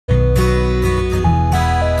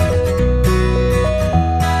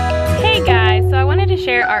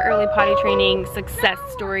share our early potty training success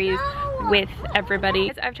stories with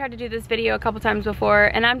everybody. I've tried to do this video a couple times before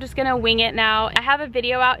and I'm just gonna wing it now. I have a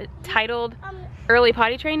video out titled early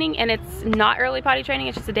potty training, and it's not early potty training,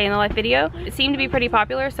 it's just a day in the life video. It seemed to be pretty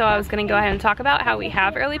popular, so I was gonna go ahead and talk about how we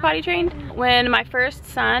have early potty trained. When my first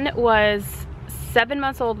son was 7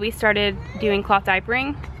 months old, we started doing cloth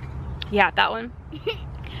diapering. Yeah, that one.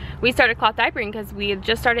 We started cloth diapering because we had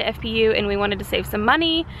just started FPU and we wanted to save some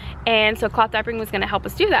money, and so cloth diapering was gonna help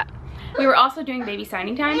us do that. We were also doing baby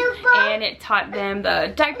signing time, and it taught them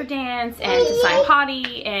the diaper dance and to sign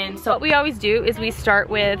potty. And so what we always do is we start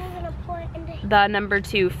with the number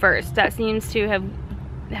 2 first. That seems to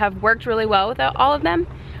have worked really well with all of them.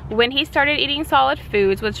 When he started eating solid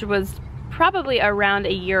foods, which was probably around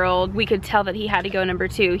a year old, we could tell that he had to go number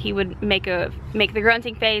 2. He would make the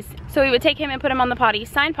grunting face. So we would take him and put him on the potty,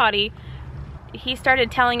 sign potty. He started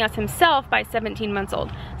telling us himself by 17 months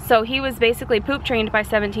old. So he was basically poop trained by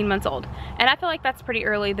 17 months old. And I feel like that's pretty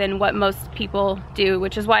early than what most people do,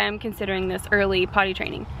 which is why I'm considering this early potty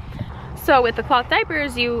training. So with the cloth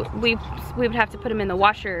diapers, we would have to put them in the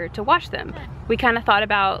washer to wash them. We kind of thought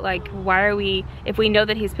about, like, if we know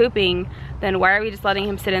that he's pooping, then why are we just letting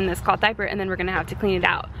him sit in this cloth diaper and then we're gonna have to clean it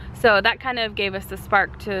out? So that kind of gave us the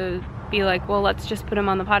spark to be like, well, let's just put him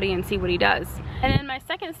on the potty and see what he does. And then my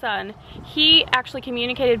second son, he actually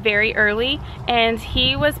communicated very early, and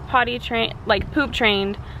he was potty trained, like poop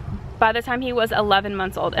trained, by the time he was 11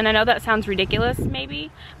 months old. And I know that sounds ridiculous maybe,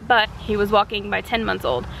 but he was walking by 10 months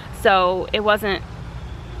old. So it wasn't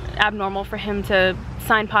abnormal for him to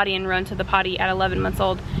sign potty and run to the potty at 11 months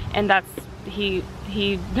old. And he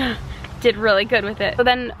did really good with it. So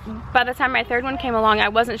then by the time my third one came along, I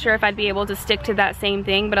wasn't sure if I'd be able to stick to that same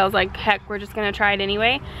thing, but I was like, heck, we're just gonna try it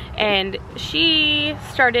anyway. And she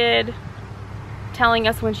started telling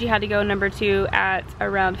us when she had to go number 2 at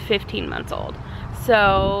around 15 months old.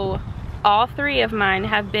 So all 3 of mine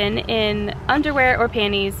have been in underwear or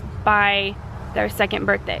panties by their 2nd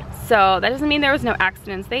birthday. So that doesn't mean there was no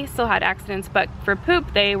accidents. They still had accidents, but for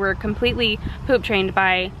poop, they were completely poop trained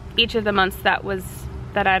by each of the months that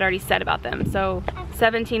I'd already said about them. So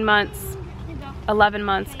 17 months, 11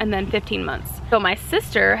 months, and then 15 months. So my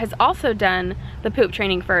sister has also done the poop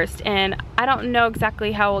training first, and I don't know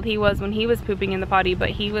exactly how old he was when he was pooping in the potty,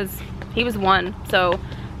 but he was 1, so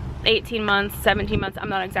 18 months, 17 months, I'm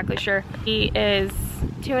not exactly sure. He is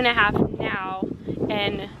 2.5 now,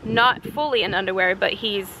 and not fully in underwear, but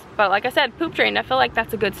like I said, poop trained. I feel like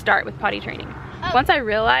that's a good start with potty training. Once I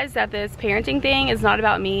realized that this parenting thing is not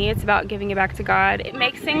about me, it's about giving it back to God, it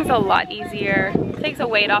makes things a lot easier. It takes a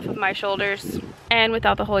weight off of my shoulders. And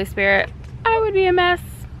without the Holy Spirit, I would be a mess.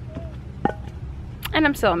 And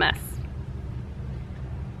I'm still a mess.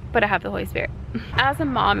 But I have the Holy Spirit. As a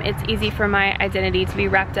mom, it's easy for my identity to be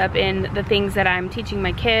wrapped up in the things that I'm teaching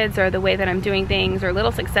my kids, or the way that I'm doing things, or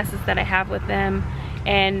little successes that I have with them.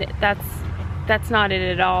 And that's not it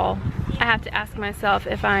at all. I have to ask myself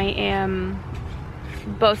if I am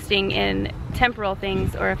boasting in temporal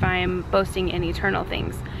things or if I am boasting in eternal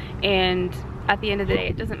things. And at the end of the day,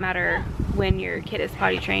 it doesn't matter when your kid is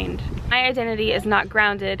potty trained. My identity is not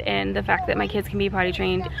grounded in the fact that my kids can be potty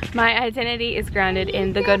trained. My identity is grounded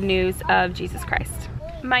in the good news of Jesus Christ.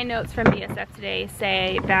 My notes from BSF today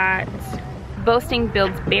say that boasting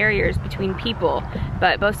builds barriers between people,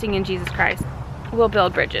 but boasting in Jesus Christ will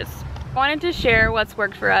build bridges. I wanted to share what's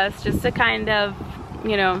worked for us, just to kind of,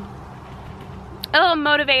 you know, a little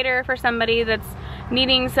motivator for somebody that's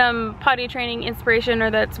needing some potty training inspiration,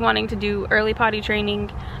 or that's wanting to do early potty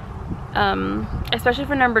training, especially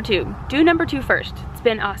for number 2. Do number 2 first. It's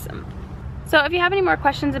been awesome. So if you have any more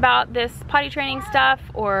questions about this potty training stuff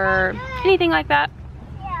or anything like that,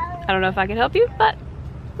 I don't know if I can help you, but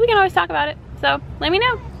we can always talk about it. So let me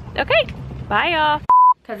know. Okay, bye y'all.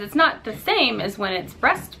 Because it's not the same as when it's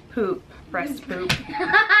breast milk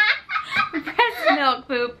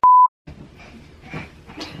poop.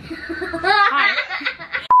 Hi.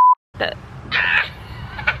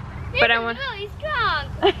 But I want really strong.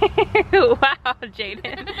 Wow,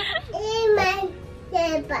 Jaden.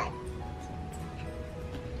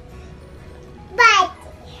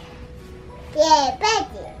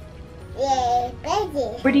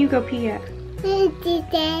 Where do you go pee at?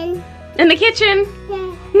 In the kitchen?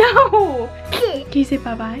 Yeah. No! Can you say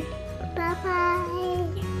bye-bye? Bye-bye.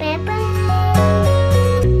 Bye-bye.